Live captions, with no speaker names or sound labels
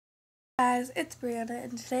Guys, it's Brianna,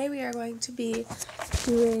 and today we are going to be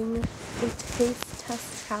doing a taste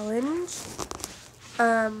test challenge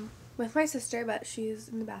with my sister, but she's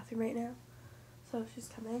in the bathroom right now, so she's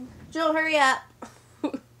coming. Jill, hurry up!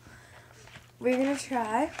 We're going to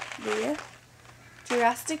try the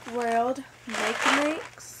Jurassic World Mike and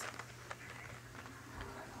Ikes.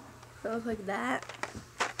 It looks like that.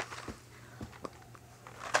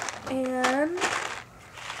 And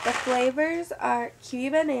the flavors are kiwi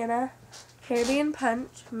banana, Caribbean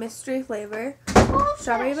punch, mystery flavor,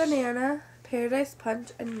 strawberry banana, paradise punch,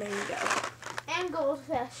 and mango. And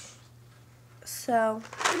goldfish. So.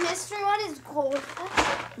 The mystery one is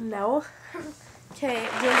goldfish? No. Okay,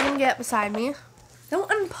 Jill's gonna get beside me. Don't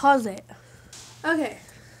unpause it. Okay,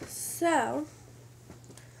 so.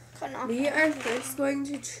 We are first going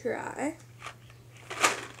to try.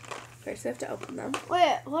 First we have to open them.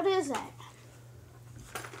 Wait, what is that?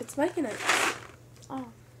 It's Mike and Ikes. Oh.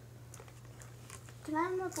 Can I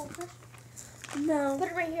have more goldfish? No.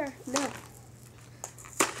 Put it right here. No.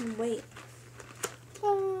 Wait.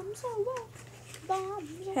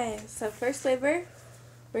 Okay, so first flavor,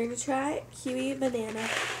 we're going to try kiwi banana.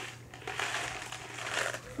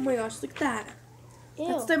 Oh my gosh, look at that. Ew.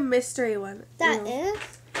 That's the mystery one. That Ew. is?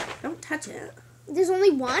 Don't touch it. There's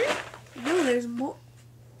only one? No, there's more.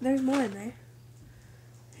 There's more in there.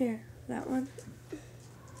 Here, that one.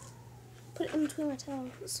 Put it in between my toes.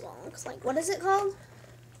 This one looks like, what is it called?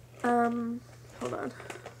 Hold on.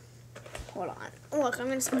 Hold on. Look, I'm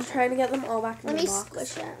going to squish I'm trying to get them all back in Let the me box.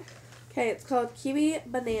 squish it. Okay, it's called kiwi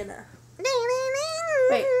banana.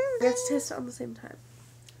 Wait, we have to taste it on the same time.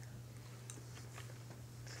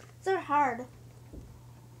 They're hard.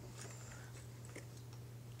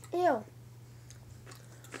 Ew.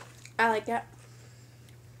 I like it.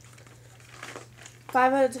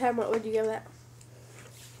 5 out of 10, what would you give it?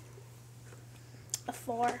 A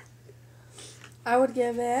 4. I would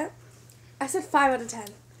give it, I said 5 out of 10.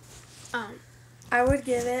 I would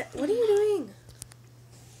give it, what are you doing?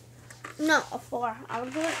 No, a 4. I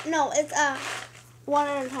would give it, no, it's a 1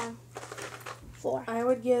 out of 10. 4. I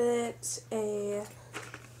would give it a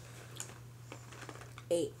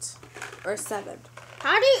 8 or 7.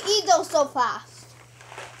 How do you eat those so fast?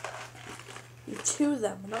 You chew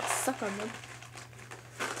them, not suck on them.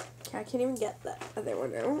 Okay, I can't even get that other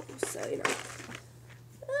one out, so you know.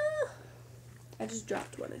 I just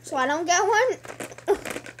dropped one. So I don't get one?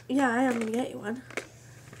 Yeah, I am gonna get you one.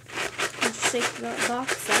 Just shake the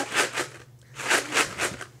box up.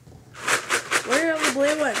 Where are all the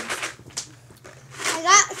blue ones? I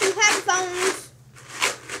got some headphones.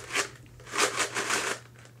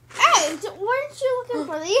 Hey, weren't you looking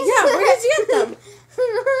for these? Yeah, where did you get them?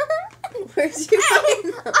 Where did you find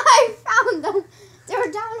them? I found them. They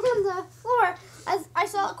were down on the floor. As I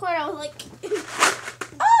saw a corner, I was like,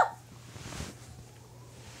 oh!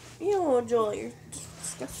 Ew, Joel, you're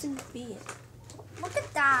disgusting feet. Look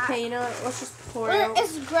at that. Okay, you know what? Let's just pour it out.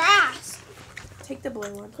 It's grass. Take the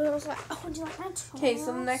blue one. But I was like, oh, do you like my toes? Okay,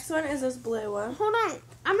 so the next one is this blue one. Hold on.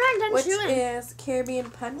 I'm not done Which chewing. is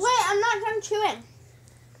Caribbean punch. Wait, I'm not done chewing.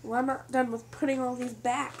 Well, I'm not done with putting all these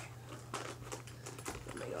back.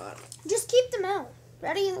 Oh my god. Just keep them out.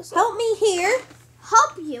 Ready? Help me here.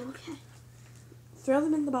 Help you. Okay. Throw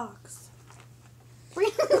them in the box.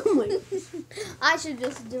 I should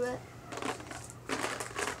just do it.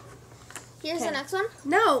 Here's the next one.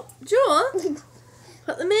 No, Jewel.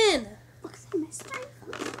 Put them in. What's the mystery?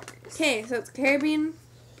 Okay, so it's Caribbean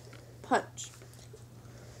punch.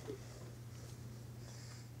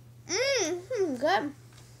 Good.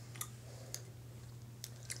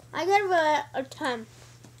 I give it a 10.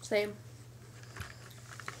 Same.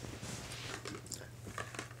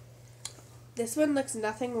 This one looks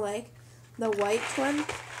nothing like the white one.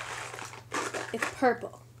 It's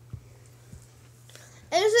purple.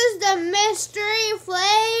 This is the mystery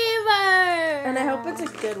flavor. And I hope it's a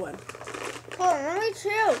good one. Hold on, let me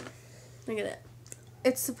chew. Look at it.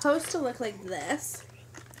 It's supposed to look like this.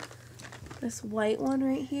 This white one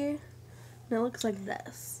right here. And it looks like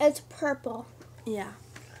this. It's purple. Yeah.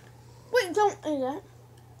 Wait, don't eat it.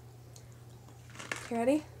 You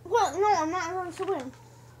ready? Well, no, I'm not going to win.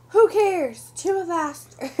 Who cares? Chew it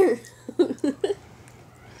faster.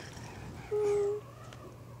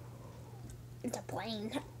 It's a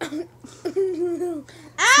plane. Ow,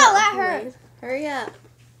 that hurt. Hurry up.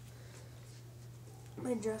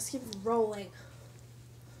 My dress keeps rolling.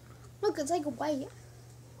 Look, it's like white.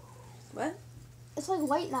 What? It's like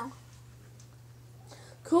white now.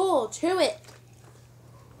 Cool, chew it.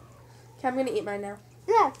 Okay, I'm gonna eat mine now.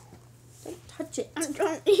 No. Don't touch it.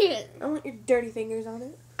 Don't eat it. I don't want your dirty fingers on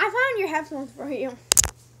it. I found your headphones for you.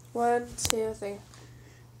 1, 2, 3.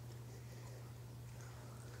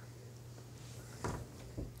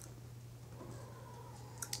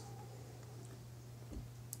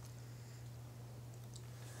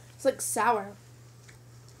 It's like sour.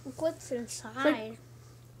 What's inside? Like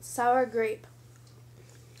sour grape.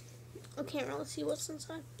 I can't really see what's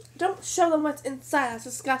inside. Don't show them what's inside. That's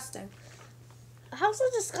disgusting. How's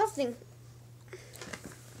that disgusting?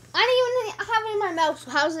 I didn't even have it in my mouth,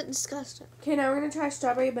 so how's it disgusting? Okay, now we're going to try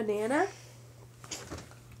strawberry banana.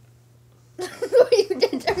 What you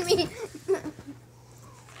did to me.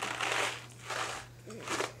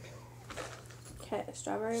 Okay,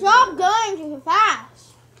 strawberry Stop banana. going too fast.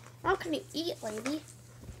 How can you eat, lady?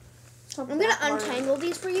 I'm going to untangle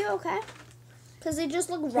these for you, okay? Because they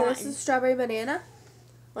just look rotten. This is strawberry banana.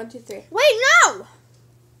 1, 2, 3. Wait, no!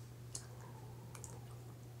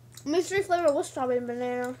 Mystery flavor was strawberry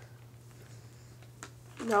banana.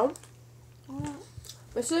 No. Oh.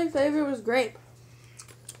 Mystery flavor was grape.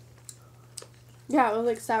 Yeah, it was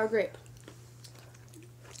like sour grape.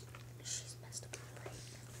 She's messed up my brain.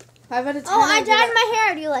 5 out of 10. Oh, I dyed my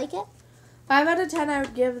hair. Do you like it? 5 out of 10, I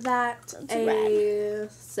would give that It's a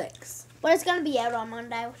 6. But it's going to be out on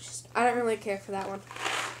Monday. Which is... I don't really care for that one.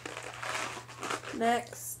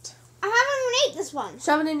 Next. I haven't even ate this one.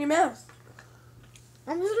 Shove it in your mouth.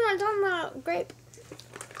 I'm just going to done the grape.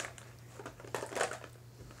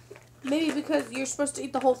 Maybe because you're supposed to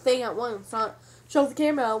eat the whole thing at once, not show the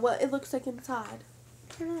camera what it looks like inside.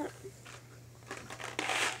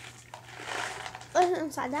 What's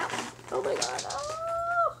inside that one? Oh my god. Oh.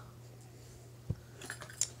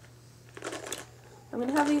 I'm going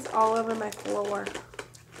to have these all over my floor.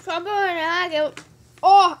 Strawberry banana, give it,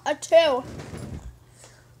 a 2.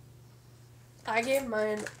 I gave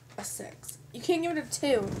mine a 6. You can't give it a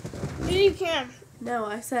 2. Yeah, you can. No,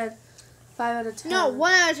 I said 5 out of 10. No,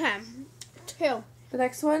 1 out of 10. 2. The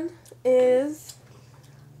next one is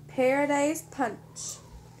Paradise Punch.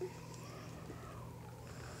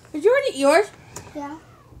 Did you already eat yours? Yeah.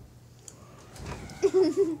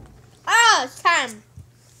 It's 10.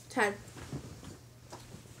 10.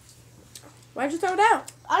 Why'd you throw it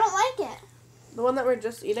out? I don't like it. The one that we're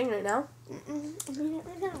just eating right now? I'm eating it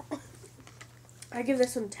right now. I give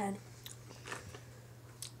this one 10.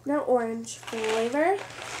 Now orange flavor.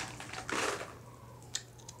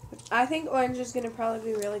 I think orange is going to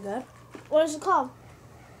probably be really good. What is it called?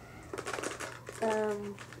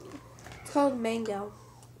 It's called mango.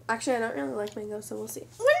 Actually, I don't really like mango, so we'll see.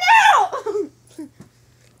 No!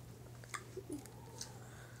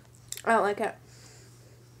 I don't like it.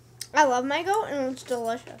 I love mango and it's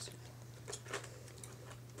delicious.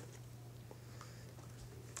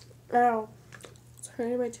 Ow. It's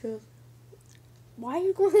hurting my tooth. Why are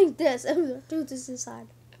you going like this? Oh, dude, this inside.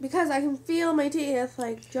 Because I can feel my teeth,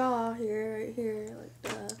 like jaw here, right here, like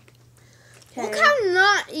We'll kind of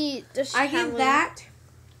not eat this. I give that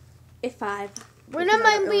a 5. Rena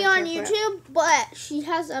might be on YouTube, but she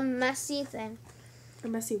has a messy thing. A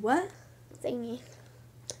messy what? Thingy.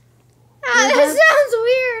 Ah, that sounds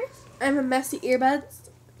weird. I have a messy earbuds.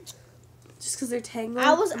 Just because they're tangled.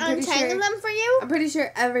 I was untangling them for you. I'm pretty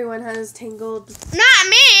sure everyone has tangled. Not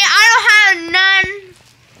me. I don't have none.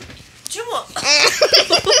 Jewel.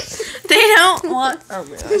 They don't want. Oh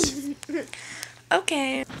my gosh.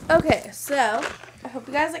 Okay. Okay, so I hope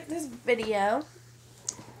you guys like this video.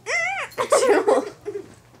 Jewel.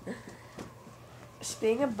 She's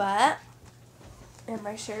being a butt. And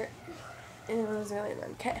my shirt. It was really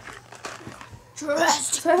annoying. Okay. So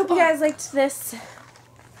I hope you guys liked this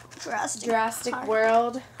Jurassic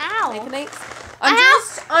World Mike and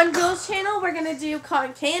Ikes. On Jules' channel, we're going to do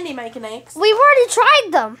cotton candy Mike and Ikes. We've already tried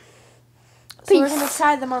them. So we're going to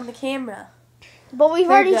try them on the camera. But we've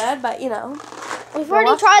They're already good, but you know. We've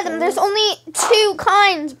already tried them. There's only 2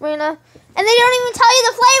 kinds, Brina. And they don't even tell you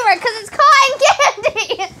the flavor because it's cotton candy.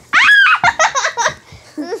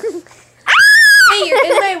 Hey, you're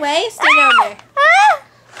in my way. Stay down there.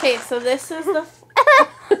 Okay, so this is the...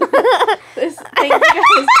 Thank you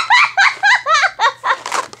guys.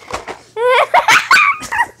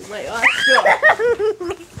 My gosh, Joel.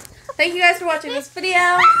 Thank you guys for watching this video.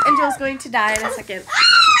 And Joel's going to die in a second.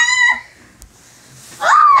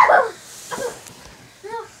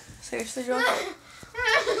 Seriously, Joel?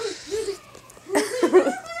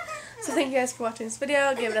 So thank you guys for watching this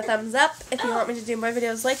video. Give it a thumbs up if you want me to do more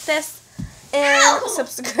videos like this. And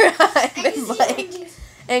subscribe and like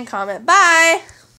and comment. Bye!